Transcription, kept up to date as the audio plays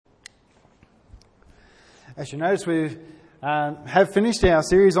As you notice, we have finished our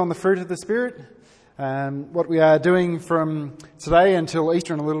series on the fruit of the Spirit. What we are doing from today until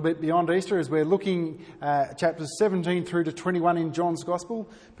Easter and a little bit beyond Easter is we're looking at chapters 17 through to 21 in John's Gospel,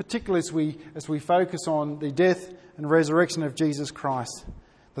 particularly as we focus on the death and resurrection of Jesus Christ,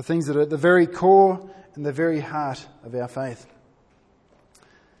 the things that are at the very core and the very heart of our faith.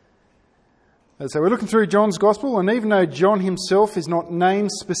 So we're looking through John's Gospel, and even though John himself is not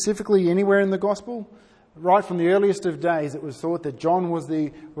named specifically anywhere in the Gospel, right from the earliest of days it was thought that John was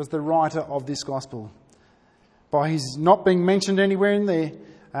the writer of this Gospel. By his not being mentioned anywhere in there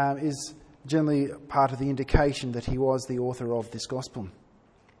is generally part of the indication that he was the author of this Gospel.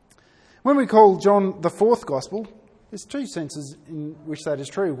 When we call John the fourth Gospel, there's two senses in which that is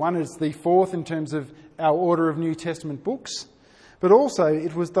true. One is the fourth in terms of our order of New Testament books, but also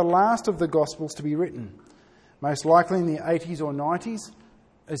it was the last of the Gospels to be written, most likely in the 80s or 90s,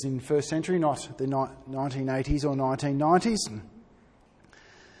 as in first century, not the 1980s or 1990s.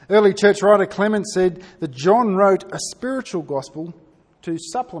 Early church writer Clement said that John wrote a spiritual gospel to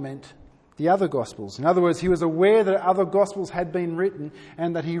supplement the other Gospels. In other words, he was aware that other Gospels had been written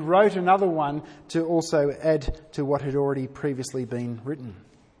and that he wrote another one to also add to what had already previously been written.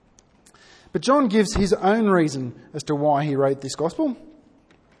 But John gives his own reason as to why he wrote this Gospel.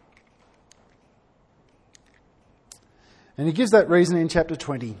 And he gives that reason in chapter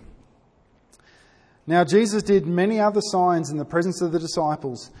 20. Now Jesus did many other signs in the presence of the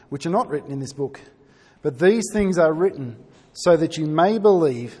disciples, which are not written in this book. But these things are written so that you may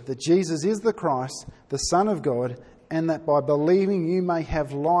believe that Jesus is the Christ, the Son of God, and that by believing you may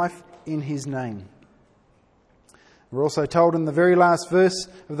have life in his name. We're also told in the very last verse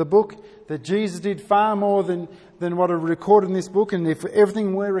of the book that Jesus did far more than what are recorded in this book, and if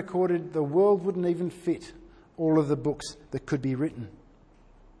everything were recorded, the world wouldn't even fit all of the books that could be written.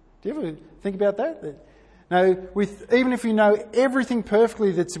 Do you ever think about that? No, even if you know everything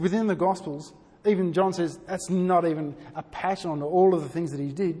perfectly that's within the Gospels, even John says that's not even a patch on all of the things that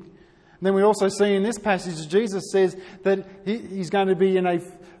he did. And then we also see in this passage Jesus says that he's going to be in a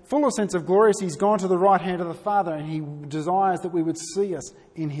fuller sense of glory as he's gone to the right hand of the Father, and he desires that we would see us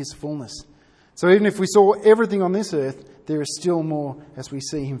in his fullness. So even if we saw everything on this earth, there is still more as we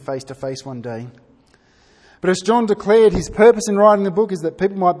see him face to face one day. But as John declared, his purpose in writing the book is that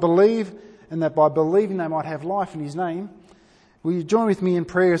people might believe, and that by believing they might have life in his name. Will you join with me in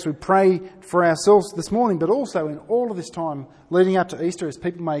prayer as we pray for ourselves this morning, but also in all of this time leading up to Easter, as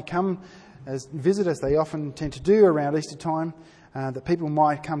people may come as visit, as they often tend to do around Easter time, that people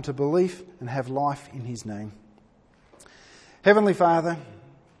might come to belief and have life in his name. Heavenly Father,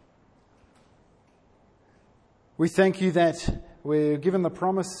 we thank you that we're given the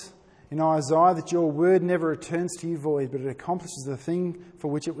promise in Isaiah that your word never returns to you void, but it accomplishes the thing for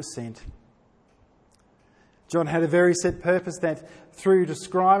which it was sent. John had a very set purpose that through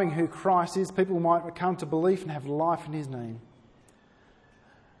describing who Christ is, people might come to belief and have life in his name.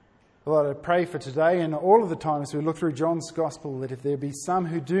 Lord, I pray for today and all of the times we look through John's Gospel that if there be some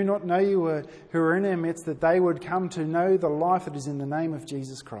who do not know you who are in our midst, that they would come to know the life that is in the name of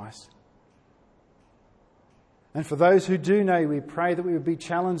Jesus Christ. And for those who do know, we pray that we would be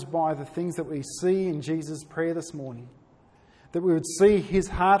challenged by the things that we see in Jesus' prayer this morning. That we would see his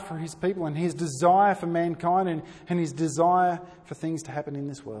heart for his people and his desire for mankind and his desire for things to happen in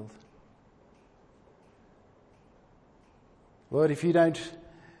this world. Lord, if you don't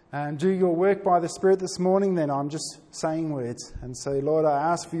do your work by the Spirit this morning, then I'm just saying words. And so, Lord,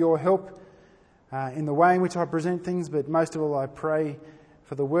 I ask for your help in the way in which I present things, but most of all I pray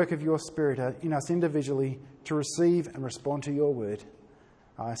for the work of your Spirit in us individually to receive and respond to your word.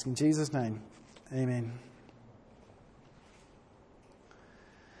 I ask in Jesus' name. Amen.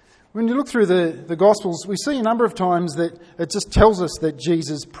 When you look through the Gospels, we see a number of times that it just tells us that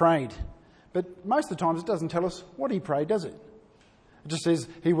Jesus prayed. But most of the times it doesn't tell us what he prayed, does it? It just says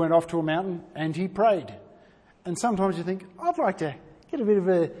he went off to a mountain and he prayed. And sometimes you think, I'd like to get a bit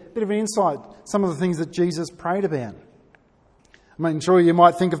of an insight, some of the things that Jesus prayed about. I mean, sure, you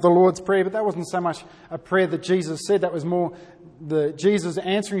might think of the Lord's Prayer, but that wasn't so much a prayer that Jesus said. That was more Jesus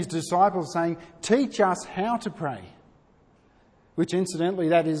answering his disciples saying, teach us how to pray. Which, incidentally,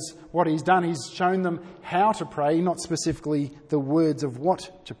 that is what he's done. He's shown them how to pray, not specifically the words of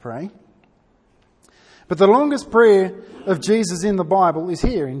what to pray. But the longest prayer of Jesus in the Bible is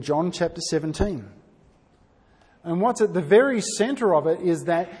here in John chapter 17. And what's at the very centre of it is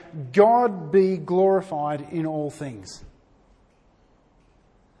that God be glorified in all things.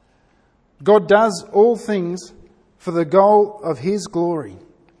 God does all things for the goal of his glory.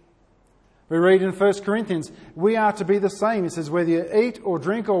 We read in 1 Corinthians, we are to be the same. It says, whether you eat or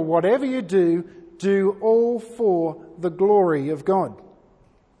drink or whatever you do, do all for the glory of God.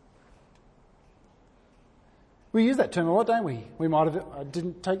 We use that term a lot, don't we? We might have, I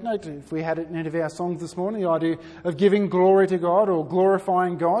didn't take note if we had it in any of our songs this morning, the idea of giving glory to God or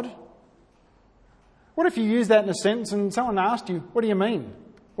glorifying God. What if you use that in a sentence and someone asked you, what do you mean?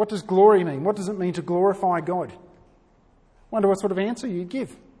 What does glory mean? What does it mean to glorify God? Wonder what sort of answer you'd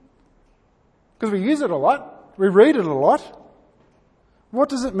give. Because we use it a lot. We read it a lot. What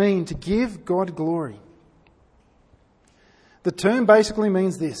does it mean to give God glory? The term basically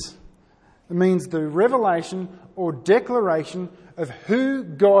means this. It means the revelation or declaration of who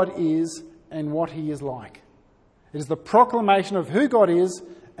God is and what He is like. It is the proclamation of who God is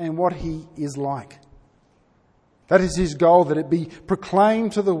and what He is like. That is His goal, that it be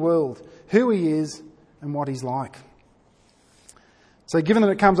proclaimed to the world who He is and what He's like. So given that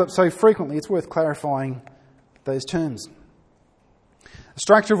it comes up so frequently, it's worth clarifying those terms. The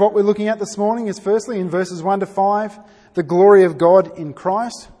structure of what we're looking at this morning is firstly in verses 1 to 5, the glory of God in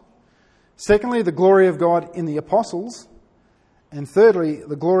Christ. Secondly, the glory of God in the apostles. And thirdly,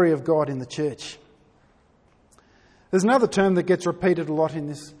 the glory of God in the church. There's another term that gets repeated a lot in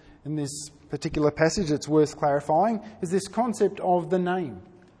this particular passage that's worth clarifying, is this concept of the name.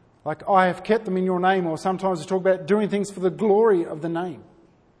 Like, I have kept them in your name, or sometimes we talk about doing things for the glory of the name.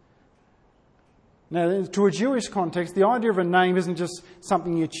 Now, to a Jewish context, the idea of a name isn't just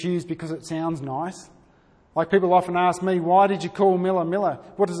something you choose because it sounds nice. Like, people often ask me, why did you call Miller Miller?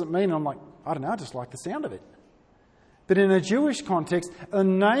 What does it mean? And I'm like, I don't know, I just like the sound of it. But in a Jewish context, a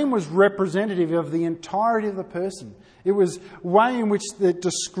name was representative of the entirety of the person. It was a way in which it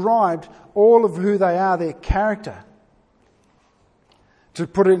described all of who they are, their character. To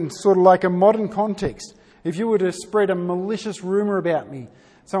put it in sort of like a modern context, if you were to spread a malicious rumour about me,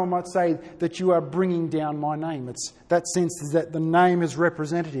 someone might say that you are bringing down my name. It's that sense is that the name is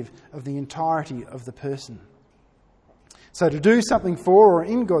representative of the entirety of the person. So to do something for or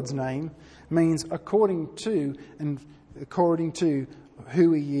in God's name means according to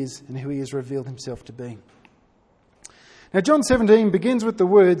who He is and who He has revealed Himself to be. Now John 17 begins with the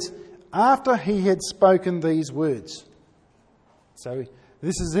words, after He had spoken these words. So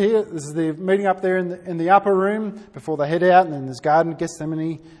this is the meeting up there in the upper room before they head out, and then there's Garden of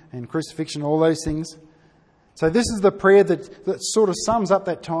Gethsemane and crucifixion, all those things. So this is the prayer that sort of sums up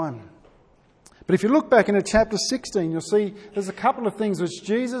that time. But if you look back into chapter 16, you'll see there's a couple of things which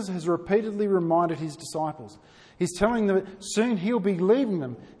Jesus has repeatedly reminded His disciples. He's telling them that soon He'll be leaving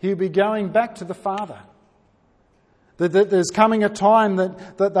them. He'll be going back to the Father. That there's coming a time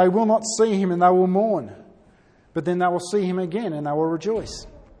that they will not see Him and they will mourn. But then they will see Him again and they will rejoice.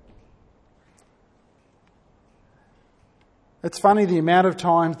 It's funny the amount of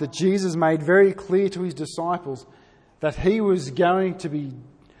times that Jesus made very clear to His disciples that He was going to be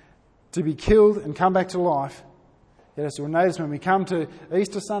killed and come back to life. Yet as you'll notice when we come to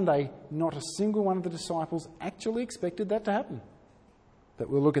Easter Sunday, not a single one of the disciples actually expected that to happen. But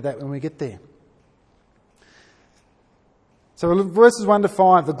we'll look at that when we get there. So verses 1 to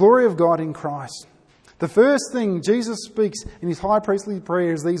 5, the glory of God in Christ. The first thing Jesus speaks in His high priestly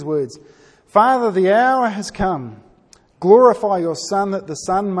prayer is these words, Father, the hour has come. Glorify your Son, that the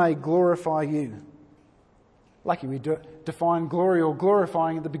Son may glorify you. Lucky we define glory or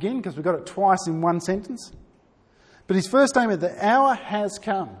glorifying at the beginning, because we've got it twice in one sentence. But His first statement, the hour has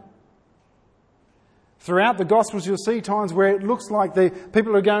come. Throughout the Gospels you'll see times where it looks like the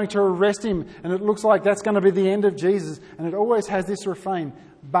people are going to arrest Him, and it looks like that's going to be the end of Jesus. And it always has this refrain,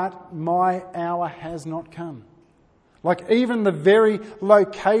 but my hour has not come. Like even the very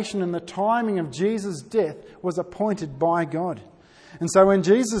location and the timing of Jesus' death was appointed by God. And so when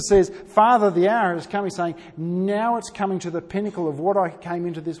Jesus says, Father, the hour has come, He's saying, now it's coming to the pinnacle of what I came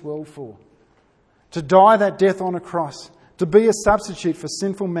into this world for. To die that death on a cross, to be a substitute for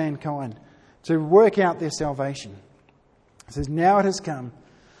sinful mankind, to work out their salvation. He says, now it has come.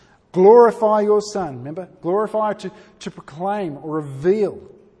 Glorify your Son. Remember, glorify to proclaim or reveal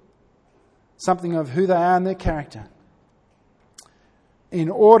something of who they are and their character. In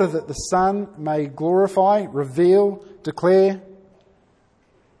order that the Son may glorify, reveal, declare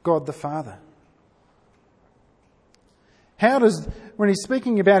God the Father. When He's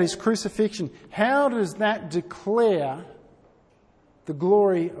speaking about His crucifixion, how does that declare the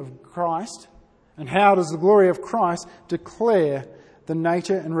glory of Christ? And how does the glory of Christ declare the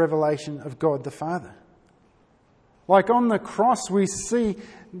nature and revelation of God the Father? Like on the cross, we see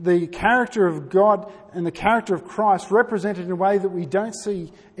the character of God and the character of Christ represented in a way that we don't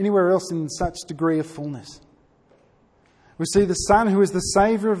see anywhere else in such degree of fullness. We see the Son who is the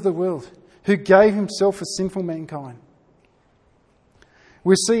Saviour of the world, who gave Himself for sinful mankind.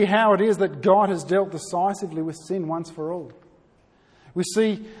 We see how it is that God has dealt decisively with sin once for all. We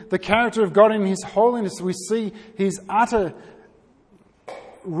see the character of God in His holiness. We see His utter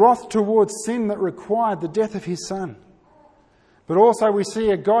wrath towards sin that required the death of His Son. But also we see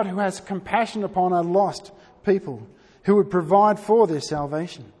a God who has compassion upon a lost people, who would provide for their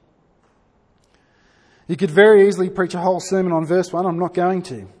salvation. You could very easily preach a whole sermon on verse 1. I'm not going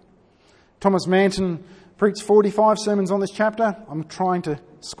to. Thomas Manton preached 45 sermons on this chapter. I'm trying to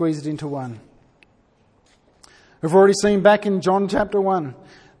squeeze it into one. We've already seen back in John chapter 1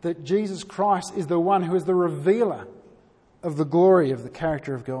 that Jesus Christ is the one who is the revealer of the glory of the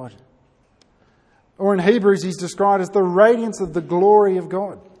character of God. Or in Hebrews, He's described as the radiance of the glory of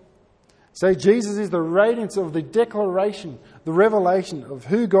God. So Jesus is the radiance of the declaration, the revelation of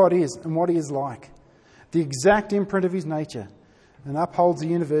who God is and what He is like. The exact imprint of His nature, and upholds the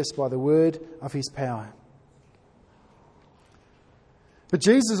universe by the word of His power. But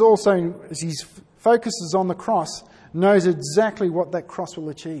Jesus also, as He focuses on the cross, knows exactly what that cross will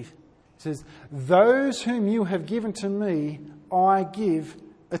achieve. He says, "Those whom you have given to me, I give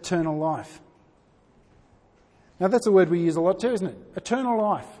eternal life." Now that's a word we use a lot too, isn't it? Eternal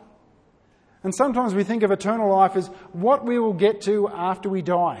life. And sometimes we think of eternal life as what we will get to after we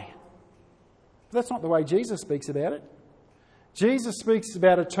die. But that's not the way Jesus speaks about it. Jesus speaks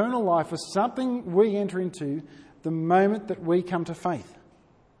about eternal life as something we enter into the moment that we come to faith.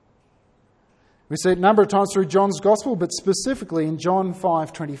 We see it a number of times through John's Gospel, but specifically in John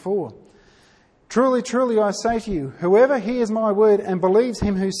 5:24. "Truly, truly, I say to you, whoever hears my word and believes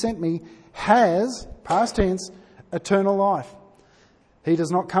Him who sent me has," past tense, "eternal life. He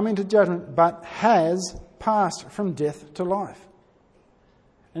does not come into judgment, but has passed from death to life."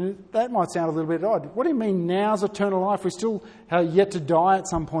 And that might sound a little bit odd. What do you mean now's eternal life? We still have yet to die at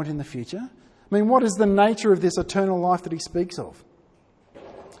some point in the future. I mean, what is the nature of this eternal life that He speaks of?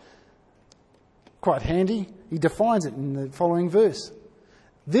 Quite handy. He defines it in the following verse.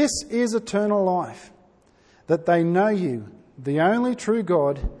 "This is eternal life, that they know you, the only true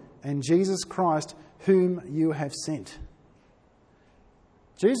God, and Jesus Christ, whom you have sent."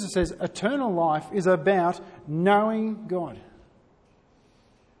 Jesus says eternal life is about knowing God.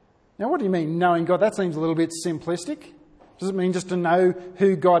 Now, what do you mean, knowing God? That seems a little bit simplistic. Does it mean just to know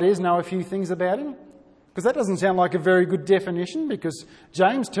who God is, know a few things about Him? Because that doesn't sound like a very good definition, because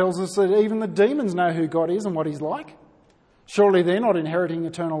James tells us that even the demons know who God is and what He's like. Surely they're not inheriting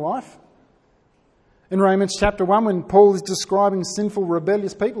eternal life. In Romans chapter 1, when Paul is describing sinful,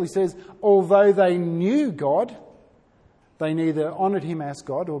 rebellious people, he says, although they knew God, they neither honoured Him as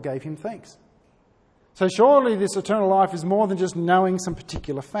God or gave Him thanks. So surely this eternal life is more than just knowing some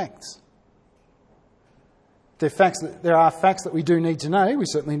particular facts. There are facts that we do need to know. We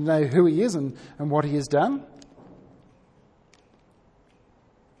certainly know who He is and what He has done.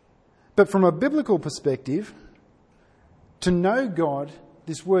 But from a biblical perspective, to know God,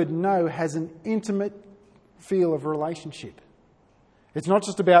 this word know has an intimate feel of relationship. It's not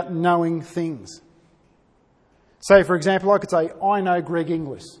just about knowing things. Say, for example, I could say, I know Greg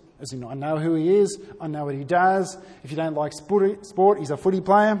Inglis. As in, I know who he is, I know what he does. If you don't like sport, he's a footy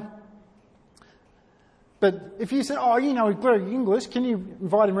player. But if you say, oh, you know Greg Inglis, can you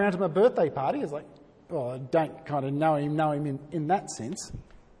invite him around to my birthday party? It's like, well, I don't kind of know him in that sense.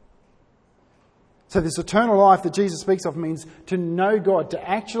 So this eternal life that Jesus speaks of means to know God, to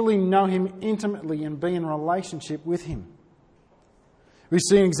actually know Him intimately and be in relationship with Him. We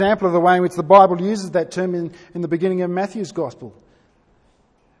see an example of the way in which the Bible uses that term in the beginning of Matthew's Gospel,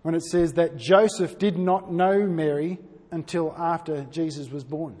 when it says that Joseph did not know Mary until after Jesus was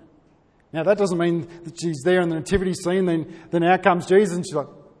born. Now that doesn't mean that she's there in the nativity scene, then out comes Jesus and she's like,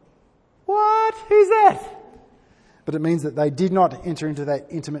 what? Who's that? But it means that they did not enter into that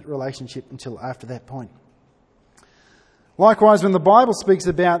intimate relationship until after that point. Likewise, when the Bible speaks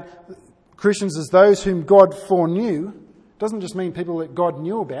about Christians as those whom God foreknew, it doesn't just mean people that God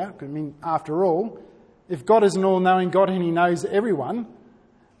knew about. I mean, after all, if God is an all-knowing God and He knows everyone,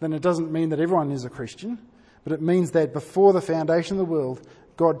 then it doesn't mean that everyone is a Christian. But it means that before the foundation of the world,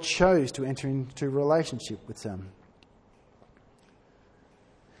 God chose to enter into relationship with some.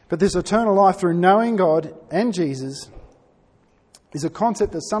 But this eternal life through knowing God and Jesus is a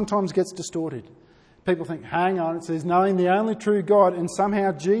concept that sometimes gets distorted. People think, hang on, it says knowing the only true God, and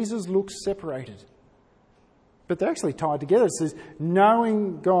somehow Jesus looks separated. But they're actually tied together. It says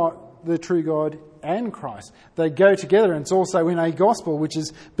knowing God, the true God, and Christ. They go together, and it's also in a gospel which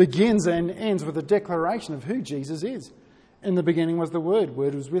begins and ends with a declaration of who Jesus is. In the beginning was the Word. The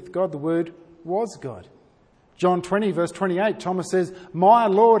Word was with God. The Word was God. John 20 verse 28, Thomas says, my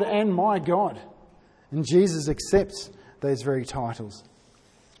Lord and my God. And Jesus accepts those very titles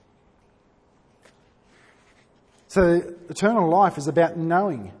So eternal life is about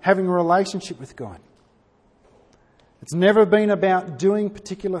knowing, having a relationship with God. It's never been about doing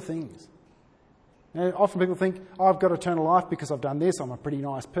particular things. Now, often people think, I've got eternal life because I've done this, I'm a pretty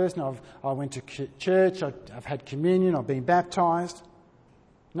nice person, I went to church, I've had communion, I've been baptised.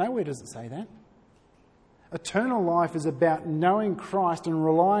 Nowhere does it say that. Eternal life is about knowing Christ and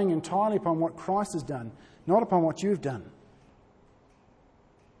relying entirely upon what Christ has done, not upon what you've done.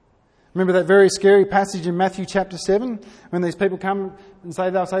 Remember that very scary passage in Matthew chapter 7 when these people come and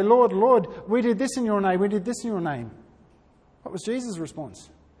they'll say, Lord, Lord, we did this in your name, we did this in your name. What was Jesus' response?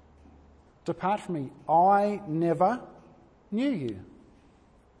 Depart from me, I never knew you.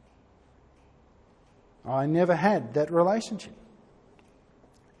 I never had that relationship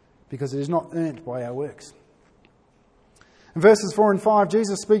because it is not earned by our works. In verses 4 and 5,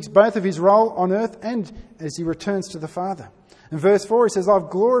 Jesus speaks both of his role on earth and as he returns to the Father. In verse 4, he says, I've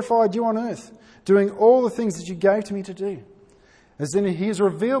glorified you on earth, doing all the things that you gave to me to do. As in, he has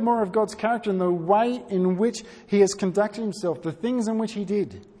revealed more of God's character and the way in which he has conducted himself, the things in which he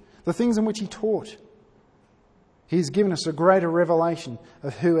did, the things in which he taught. He has given us a greater revelation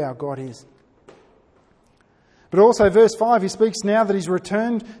of who our God is. But also, verse 5, he speaks now that he's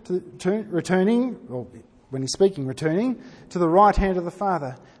returning to the right hand of the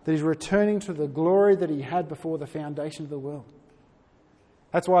Father, that he's returning to the glory that he had before the foundation of the world.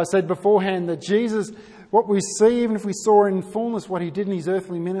 That's why I said beforehand that Jesus, what we see, even if we saw in fullness what he did in his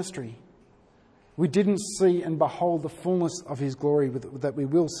earthly ministry, we didn't see and behold the fullness of his glory that we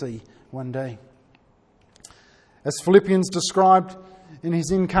will see one day. As Philippians described in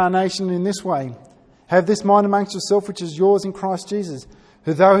his incarnation in this way, have this mind amongst yourself which is yours in Christ Jesus,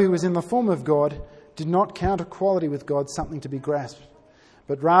 who though he was in the form of God, did not count equality with God something to be grasped,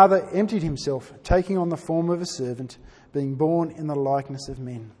 but rather emptied himself, taking on the form of a servant, being born in the likeness of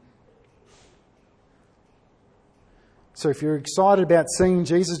men. So if you're excited about seeing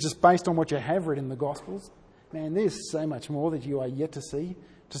Jesus just based on what you have read in the Gospels, man, there's so much more that you are yet to see.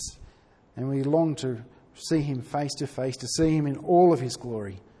 And we long to see him face to face, to see him in all of his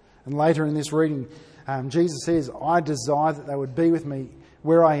glory. And later in this reading, Jesus says, I desire that they would be with me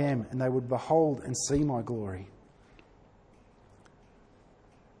where I am and they would behold and see my glory.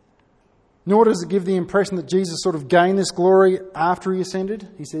 Nor does it give the impression that Jesus sort of gained this glory after he ascended.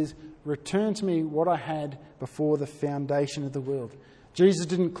 He says, return to me what I had before the foundation of the world. Jesus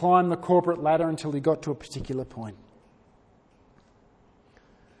didn't climb the corporate ladder until he got to a particular point.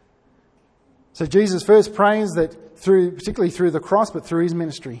 So Jesus first prays that particularly through the cross, but through his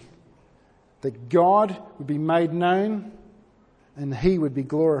ministry, that God would be made known and he would be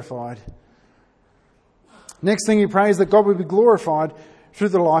glorified. Next thing he prays that God would be glorified through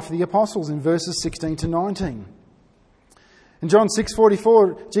the life of the apostles in verses 16 to 19. In John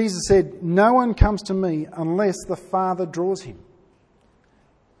 6:44, Jesus said, no one comes to me unless the Father draws him.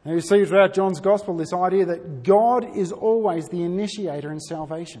 Now you see throughout John's Gospel this idea that God is always the initiator in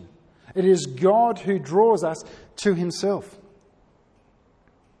salvation. It is God who draws us to himself.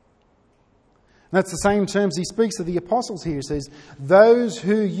 And that's the same terms he speaks of the apostles here. He says, those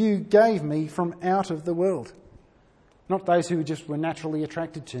who you gave me from out of the world. Not those who just were naturally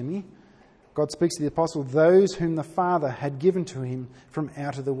attracted to me. God speaks to the apostle, those whom the Father had given to him from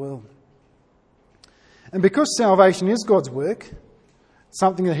out of the world. And because salvation is God's work,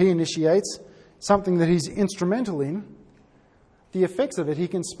 something that he initiates, something that he's instrumental in, the effects of it, he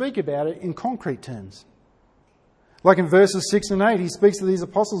can speak about it in concrete terms. Like in verses 6 and 8, he speaks to these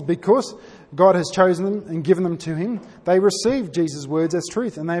apostles because God has chosen them and given them to him. They received Jesus' words as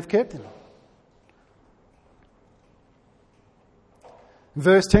truth and they have kept them. In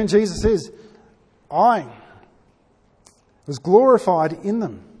verse 10, Jesus says, I was glorified in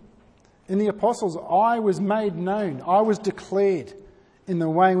them. In the apostles, I was made known. I was declared in the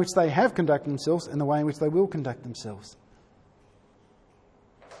way in which they have conducted themselves and the way in which they will conduct themselves.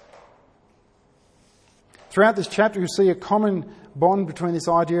 Throughout this chapter, you see a common bond between this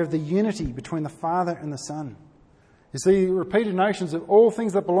idea of the unity between the Father and the Son. You see repeated notions of all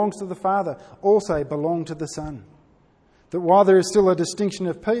things that belongs to the Father also belong to the Son. That while there is still a distinction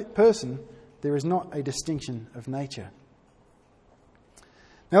of person, there is not a distinction of nature.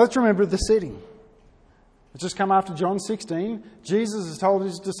 Now let's remember the setting. It's just come after John 16. Jesus has told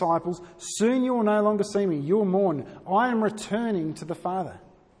his disciples, soon you will no longer see me, you will mourn. I am returning to the Father.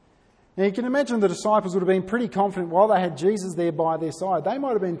 Now you can imagine the disciples would have been pretty confident while they had Jesus there by their side. They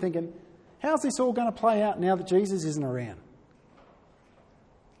might have been thinking, how's this all going to play out now that Jesus isn't around?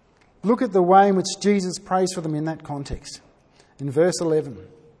 Look at the way in which Jesus prays for them in that context. In verse 11,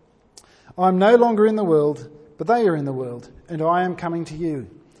 I am no longer in the world, but they are in the world, and I am coming to you.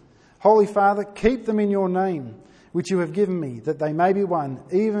 Holy Father, keep them in your name, which you have given me, that they may be one,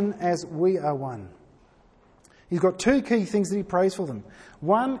 even as we are one. He's got two key things that he prays for them.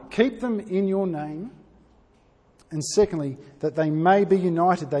 One, keep them in your name. And secondly, that they may be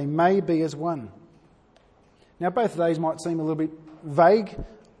united, they may be as one. Now, both of those might seem a little bit vague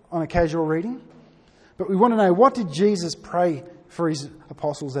on a casual reading, but we want to know, what did Jesus pray for his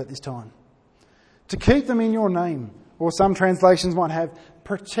apostles at this time? To keep them in your name, or some translations might have,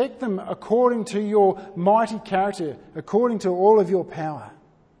 protect them according to your mighty character, according to all of your power.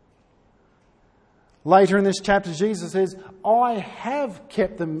 Later in this chapter, Jesus says, I have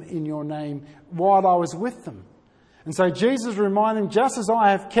kept them in your name while I was with them. And so Jesus reminded them, just as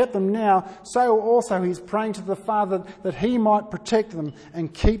I have kept them now, so also he's praying to the Father that he might protect them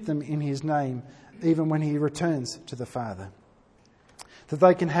and keep them in his name, even when he returns to the Father. That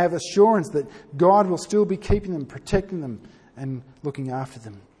they can have assurance that God will still be keeping them, protecting them, and looking after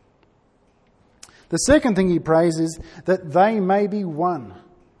them. The second thing he prays is that they may be one.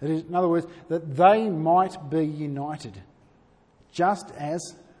 That is, in other words, that they might be united. Just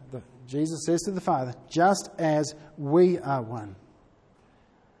as Jesus says to the Father, just as we are one.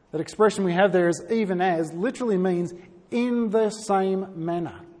 That expression we have there is even as, literally means in the same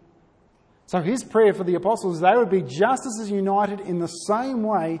manner. So his prayer for the apostles, they would be just as united in the same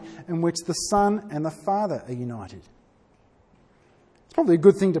way in which the Son and the Father are united. It's probably a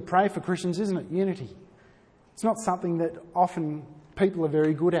good thing to pray for Christians, isn't it? Unity. It's not something that often people are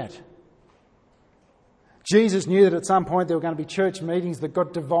very good at. Jesus knew that at some point there were going to be church meetings that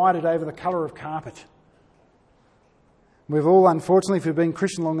got divided over the colour of carpet. We've all, unfortunately, if we've been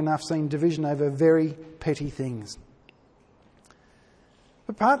Christian long enough, seen division over very petty things.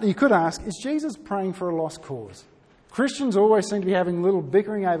 But partly you could ask, is Jesus praying for a lost cause? Christians always seem to be having little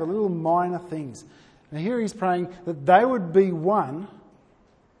bickering over little minor things. And here he's praying that they would be one,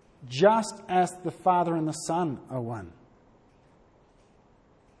 just as the Father and the Son are one.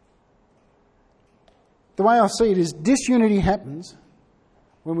 The way I see it is disunity happens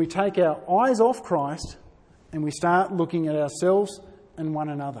when we take our eyes off Christ and we start looking at ourselves and one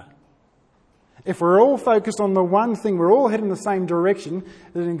another. If we're all focused on the one thing, we're all heading in the same direction.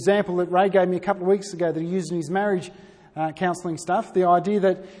 There's an example that Ray gave me a couple of weeks ago that he used in his marriage counselling stuff. The idea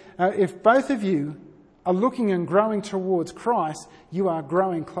that if both of you are looking and growing towards Christ, you are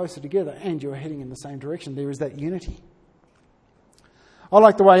growing closer together and you're heading in the same direction. There is that unity. I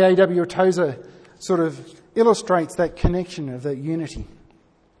like the way A.W. Tozer sort of illustrates that connection of that unity.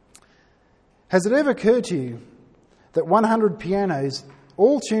 Has it ever occurred to you that 100 pianos,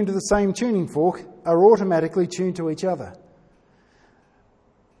 all tuned to the same tuning fork, are automatically tuned to each other?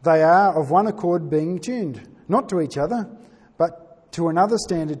 They are of one accord being tuned, not to each other, but to another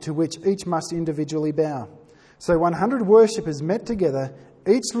standard to which each must individually bow. So 100 worshippers met together,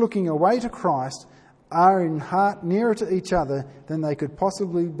 each looking away to Christ, are in heart nearer to each other than they could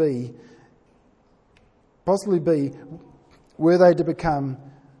possibly be were they to become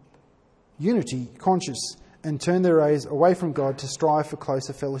unity conscious and turn their eyes away from God to strive for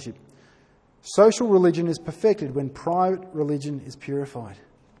closer fellowship. Social religion is perfected when private religion is purified.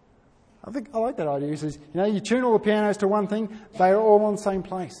 I like that idea. He says, you tune all the pianos to one thing, they are all on the same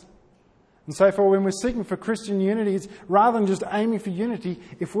place. And so far, when we're seeking for Christian unity, it's rather than just aiming for unity,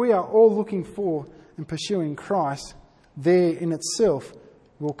 if we are all looking for and pursuing Christ, there in itself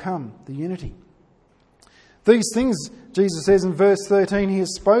will come the unity. These things, Jesus says in verse 13, he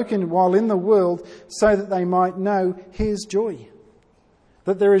has spoken while in the world so that they might know his joy.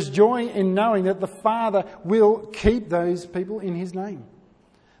 That there is joy in knowing that the Father will keep those people in his name.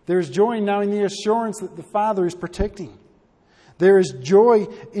 There is joy in knowing the assurance that the Father is protecting. There is joy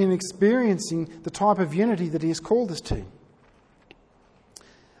in experiencing the type of unity that he has called us to.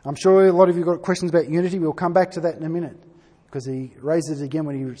 I'm sure a lot of you have got questions about unity. We'll come back to that in a minute because he raises it again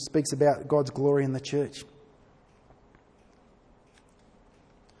when he speaks about God's glory in the church.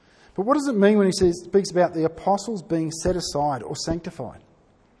 But what does it mean when he speaks about the apostles being set aside or sanctified?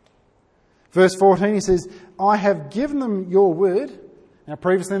 Verse 14, he says, I have given them your word. Now,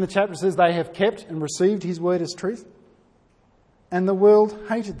 previously in the chapter it says they have kept and received his word as truth. And the world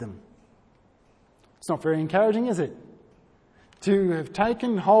hated them. It's not very encouraging, is it? To have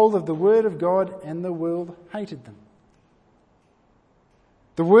taken hold of the word of God and the world hated them.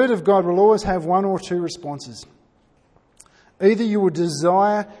 The word of God will always have one or two responses. Either you will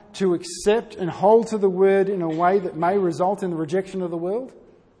desire to accept and hold to the word in a way that may result in the rejection of the world,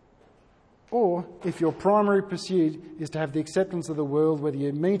 or if your primary pursuit is to have the acceptance of the world, whether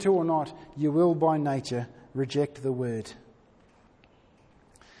you mean to or not, you will by nature reject the word.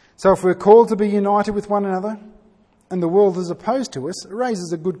 So if we're called to be united with one another and the world is opposed to us, it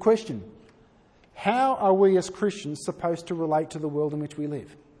raises a good question. How are we as Christians supposed to relate to the world in which we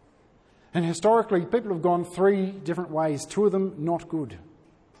live? And historically, people have gone 3 different ways, 2 of them not good.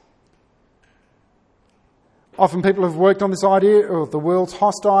 Often people have worked on this idea of the world's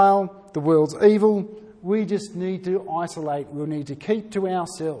hostile, the world's evil. We just need to isolate. We'll need to keep to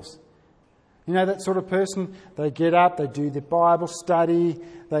ourselves. You know, that sort of person, they get up, they do their Bible study,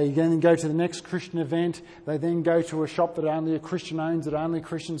 they then go to the next Christian event, they then go to a shop that only a Christian owns, that only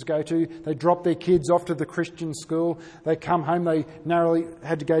Christians go to, they drop their kids off to the Christian school, they come home, they narrowly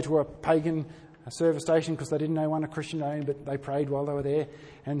had to go to a pagan service station because they didn't know one a Christian owned, but they prayed while they were there,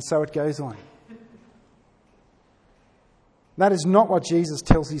 and so it goes on. That is not what Jesus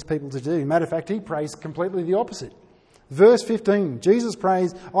tells his people to do. Matter of fact, he prays completely the opposite. Verse 15, Jesus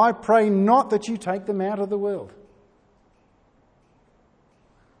prays, I pray not that you take them out of the world.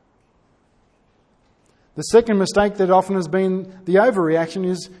 The second mistake that often has been the overreaction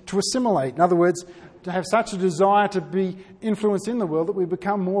is to assimilate. In other words, to have such a desire to be influenced in the world that we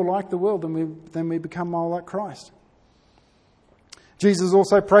become more like the world than we become more like Christ. Jesus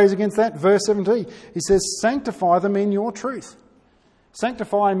also prays against that. Verse 17, he says, sanctify them in your truth.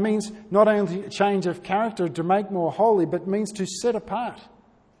 Sanctify means not only a change of character to make more holy, but means to set apart.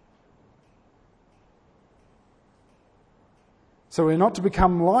 So we're not to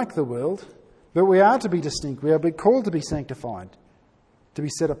become like the world, but we are to be distinct. We are called to be sanctified, to be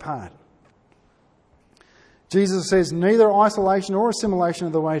set apart. Jesus says neither isolation or assimilation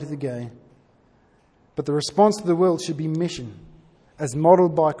are the way to the game, but the response to the world should be mission, as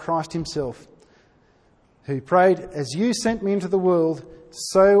modelled by Christ himself, who prayed, as you sent me into the world,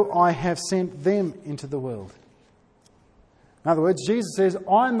 so I have sent them into the world. In other words, Jesus says,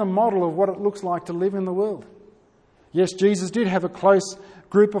 I'm the model of what it looks like to live in the world. Yes, Jesus did have a close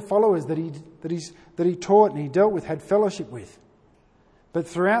group of followers that he taught and he dealt with, had fellowship with. But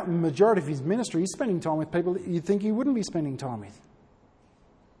throughout the majority of his ministry, he's spending time with people that you'd think he wouldn't be spending time with.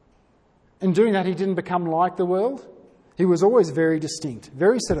 In doing that, he didn't become like the world. He was always very distinct,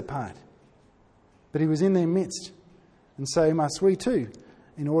 very set apart. But he was in their midst. And so must we too,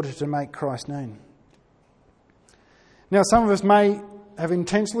 in order to make Christ known. Now, some of us may have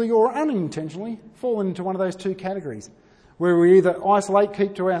intentionally or unintentionally fallen into one of those 2 categories, where we either isolate,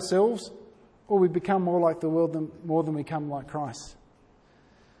 keep to ourselves, or we become more like the world more than we become like Christ.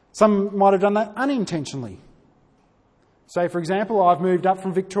 Some might have done that unintentionally. Say, for example, I've moved up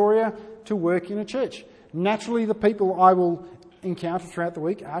from Victoria to work in a church. Naturally, the people I will encounter throughout the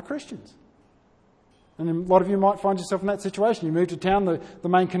week are Christians. And a lot of you might find yourself in that situation. You moved to town, the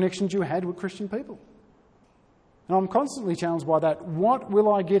main connections you had were Christian people. And I'm constantly challenged by that. What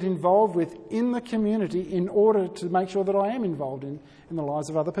will I get involved with in the community in order to make sure that I am involved in the lives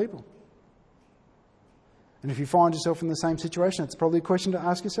of other people? And if you find yourself in the same situation, it's probably a question to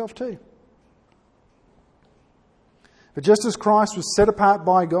ask yourself too. But just as Christ was set apart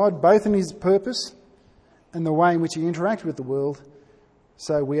by God, both in his purpose and the way in which he interacted with the world,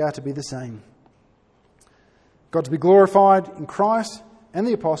 so we are to be the same. God to be glorified in Christ and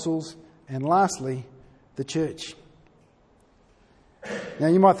the apostles, and lastly, the church. Now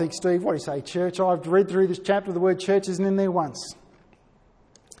you might think, Steve, what do you say, church? I've read through this chapter, the word church isn't in there once.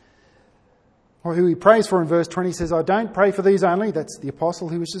 Well, who he prays for in verse 20 says, I don't pray for these only, that's the apostle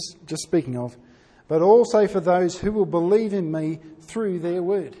he was just speaking of, but also for those who will believe in me through their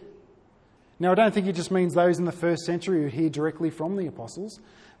word. Now I don't think he just means those in the first century who hear directly from the apostles,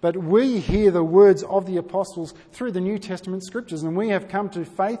 but we hear the words of the apostles through the New Testament scriptures, and we have come to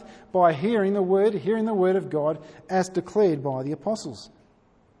faith by hearing the word of God as declared by the apostles.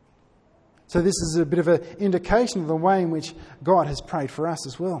 So this is a bit of an indication of the way in which God has prayed for us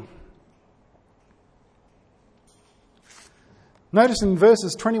as well. Notice in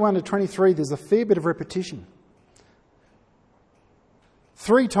verses 21 to 23 there's a fair bit of repetition.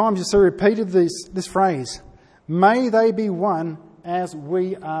 3 times you see repeated this phrase, may they be one as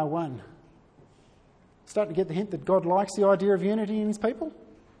we are one. Starting to get the hint that God likes the idea of unity in his people.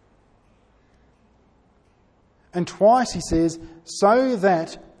 And twice he says, so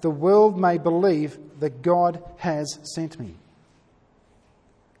that the world may believe that God has sent me.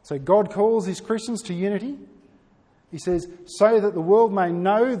 So God calls his Christians to unity. He says, so that the world may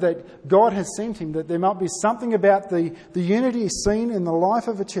know that God has sent him, that there might be something about the unity seen in the life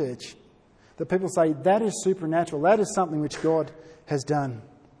of a church that people say, that is supernatural, that is something which God has done.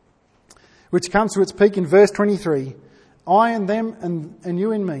 Which comes to its peak in verse 23, I and them and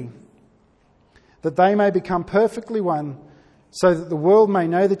you and me, that they may become perfectly one, so that the world may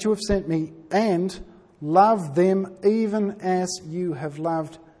know that you have sent me and love them even as you have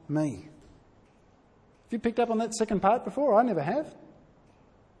loved me. Have you picked up on that second part before? I never have.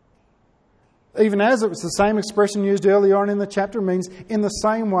 Even as it was the same expression used earlier on in the chapter, it means in the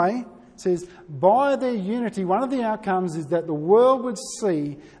same way. It says, by their unity, one of the outcomes is that the world would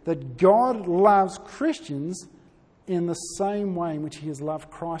see that God loves Christians in the same way in which he has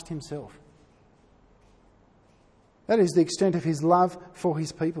loved Christ himself. That is the extent of his love for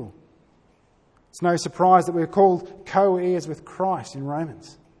his people. It's no surprise that we're called co-heirs with Christ in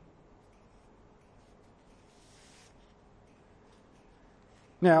Romans.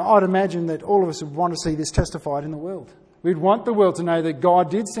 Now, I'd imagine that all of us would want to see this testified in the world. We'd want the world to know that God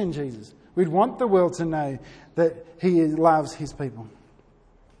did send Jesus. We'd want the world to know that he loves his people.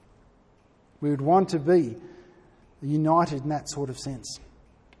 We would want to be united in that sort of sense.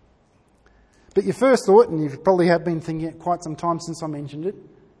 But your first thought, and you probably have been thinking it quite some time since I mentioned it,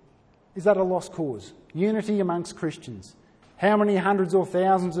 is that a lost cause? Unity amongst Christians. How many hundreds or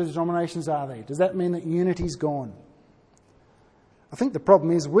thousands of denominations are there? Does that mean that unity's gone? I think the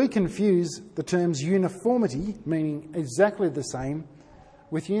problem is we confuse the terms uniformity, meaning exactly the same,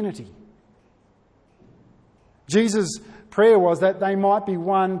 with unity. Jesus' prayer was that they might be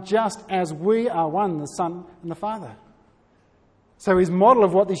one just as we are one, the Son and the Father. So his model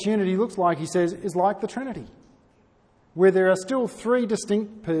of what this unity looks like, he says, is like the Trinity, where there are still three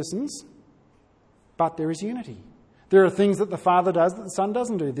distinct persons, but there is unity. There are things that the Father does that the Son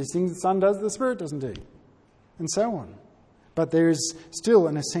doesn't do. There's things the Son does that the Spirit doesn't do, and so on. But there is still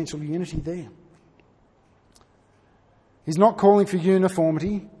an essential unity there. He's not calling for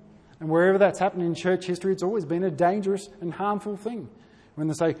uniformity, and wherever that's happened in church history, it's always been a dangerous and harmful thing. When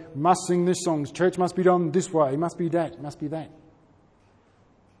they say, must sing this song, church must be done this way, must be that, must be that.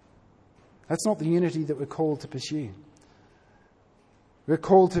 That's not the unity that we're called to pursue. We're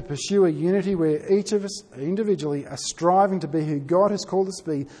called to pursue a unity where each of us individually are striving to be who God has called us to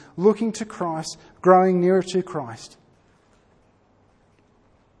be, looking to Christ, growing nearer to Christ.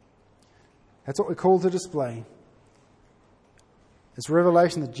 That's what we're called to display. It's a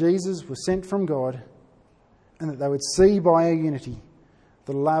revelation that Jesus was sent from God and that they would see by our unity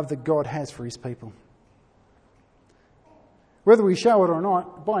the love that God has for his people. Whether we show it or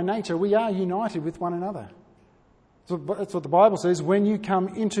not, by nature we are united with one another. So that's what the Bible says. When you come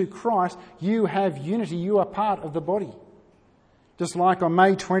into Christ, you have unity. You are part of the body. Just like on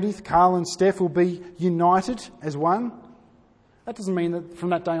May 20th, Carl and Steph will be united as one. That doesn't mean that from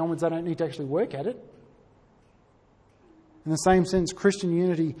that day onwards they don't need to actually work at it. In the same sense, Christian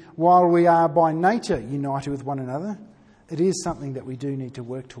unity, while we are by nature united with one another, it is something that we do need to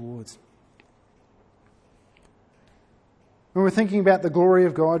work towards. When we're thinking about the glory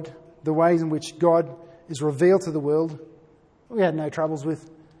of God, the ways in which God is revealed to the world, we had no troubles with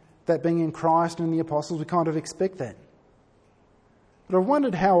that being in Christ and the apostles. We kind of expect that. But I've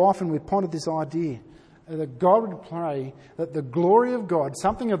wondered how often we've pondered this idea that God would pray that the glory of God,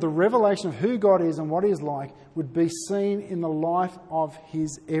 something of the revelation of who God is and what he is like, would be seen in the life of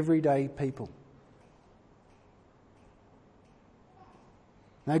his everyday people.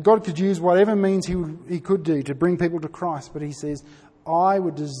 Now, God could use whatever means he could do to bring people to Christ, but he says, I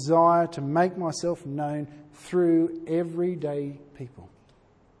would desire to make myself known through everyday people.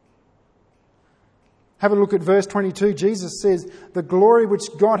 Have a look at verse 22. Jesus says, the glory which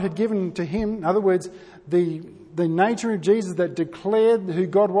God had given to him, in other words, the nature of Jesus that declared who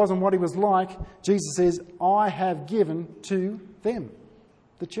God was and what he was like, Jesus says, I have given to them,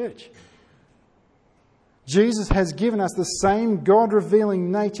 the church. Jesus has given us the same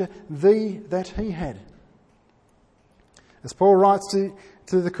God-revealing nature that he had. As Paul writes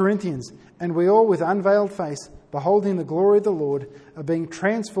to the Corinthians, and we all with unveiled face, beholding the glory of the Lord, are being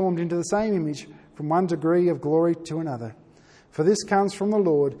transformed into the same image from one degree of glory to another. For this comes from the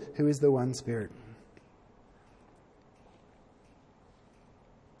Lord, who is the one Spirit.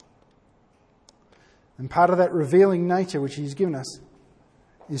 And part of that revealing nature which he's given us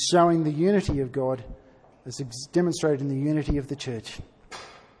is showing the unity of God as demonstrated in the unity of the church.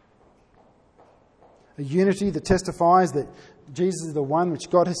 A unity that testifies that Jesus is the one which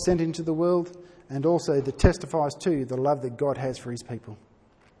God has sent into the world, and also that testifies to the love that God has for his people.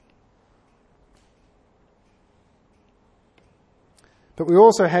 But we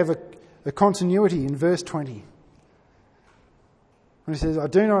also have a continuity in verse 20. When he says, I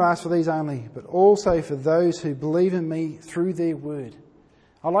do not ask for these only, but also for those who believe in me through their word.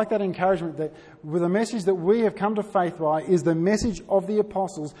 I like that encouragement that with the message that we have come to faith by is the message of the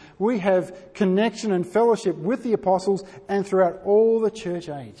apostles. We have connection and fellowship with the apostles and throughout all the church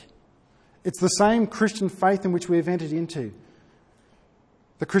age. It's the same Christian faith in which we have entered into.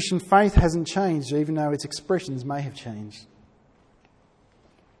 The Christian faith hasn't changed, even though its expressions may have changed.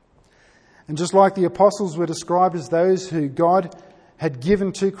 And just like the apostles were described as those who God had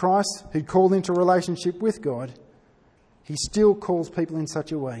given to Christ, who'd called into relationship with God, he still calls people in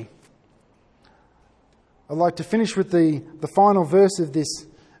such a way. I'd like to finish with the final verse of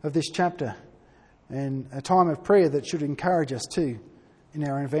this chapter, and a time of prayer that should encourage us too in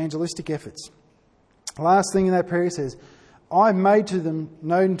our evangelistic efforts. The last thing in that prayer says, "I made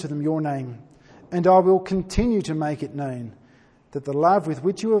known to them your name, and I will continue to make it known, that the love with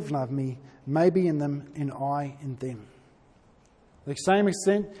which you have loved me may be in them and I in them." To the same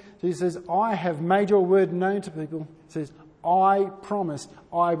extent, Jesus says, "I have made your word known to people." He says, "I promise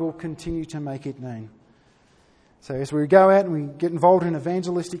I will continue to make it known." So as we go out and we get involved in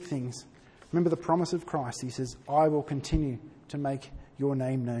evangelistic things, remember the promise of Christ. He says, "I will continue to make your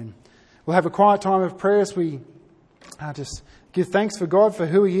name known." We'll have a quiet time of prayer as we just give thanks for God for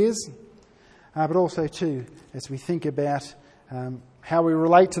who he is, but also too as we think about how we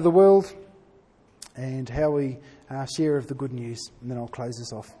relate to the world and how we share of the good news. And then I'll close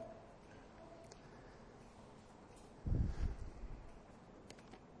this off.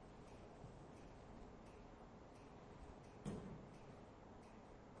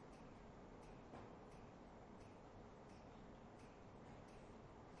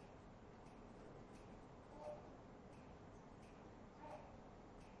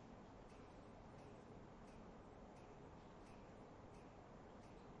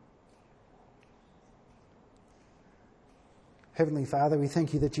 Heavenly Father, we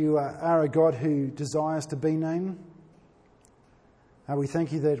thank you that you are a God who desires to be known. We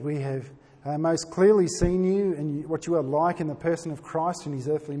thank you that we have most clearly seen you and what you are like in the person of Christ in his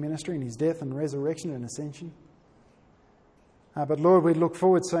earthly ministry, in his death and resurrection and ascension. But Lord, we look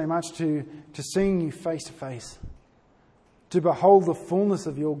forward so much to seeing you face to face, to behold the fullness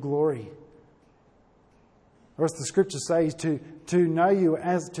of your glory. Or as the scripture says, to know you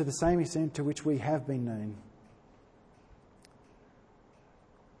as to the same extent to which we have been known.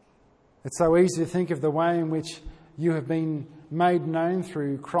 It's so easy to think of the way in which you have been made known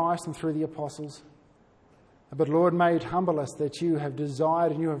through Christ and through the apostles. But Lord, may it humble us that you have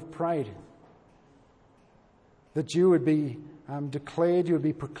desired and you have prayed that you would be declared, you would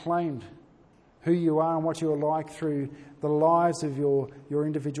be proclaimed who you are and what you are like through the lives of your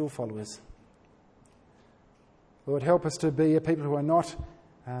individual followers. Lord, help us to be a people who are not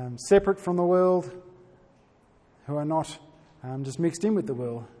separate from the world, who are not just mixed in with the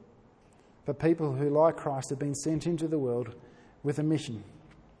world, but people who, like Christ, have been sent into the world with a mission.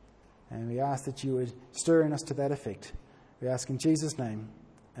 And we ask that you would stir in us to that effect. We ask in Jesus' name,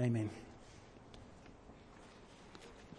 amen.